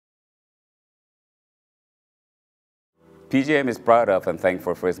PJM is proud of and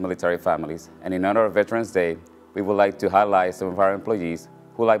thankful for its military families, and in honor of Veterans Day, we would like to highlight some of our employees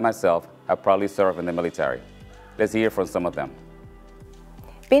who, like myself, have proudly served in the military. Let's hear from some of them.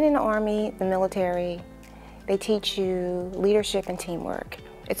 Being in the Army, the military, they teach you leadership and teamwork.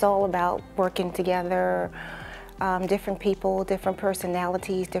 It's all about working together, different people, different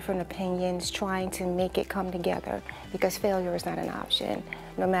personalities, different opinions, trying to make it come together, because failure is not an option.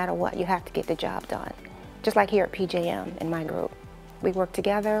 No matter what, you have to get the job done. Just like here at PJM in my group. We work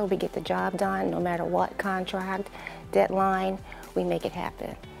together, we get the job done, no matter what contract, deadline, we make it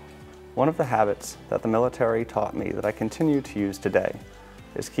happen. One of the habits that the military taught me that I continue to use today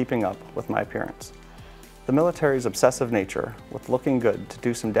is keeping up with my appearance. The military's obsessive nature with looking good to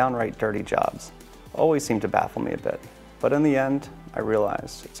do some downright dirty jobs always seemed to baffle me a bit, but in the end, I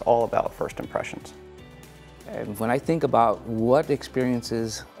realized it's all about first impressions. And when I think about what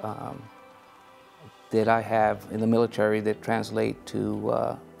experiences that I have in the military that translate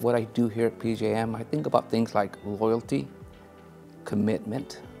to what I do here at PJM, I think about things like loyalty,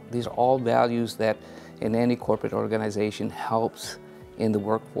 commitment. These are all values that in any corporate organization helps in the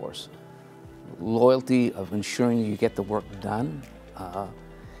workforce. Loyalty of ensuring you get the work done,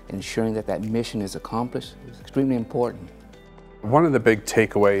 ensuring that that mission is accomplished is extremely important. One of the big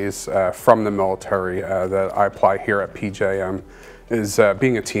takeaways from the military that I apply here at PJM is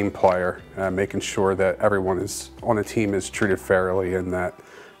being a team player, making sure that everyone on a team is treated fairly, and that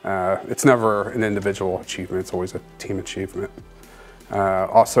it's never an individual achievement, it's always a team achievement.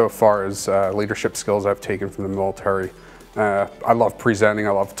 Also, as far as leadership skills I've taken from the military, I love presenting,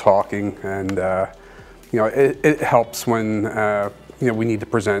 I love talking, and you know, it helps when you know, we need to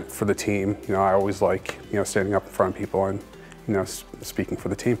present for the team. You know, I always like, you know, standing up in front of people and, you know, speaking for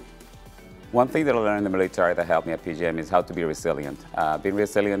the team. One thing that I learned in the military that helped me at PJM is how to be resilient. Being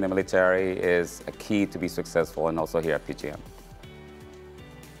resilient in the military is a key to be successful, and also here at PJM.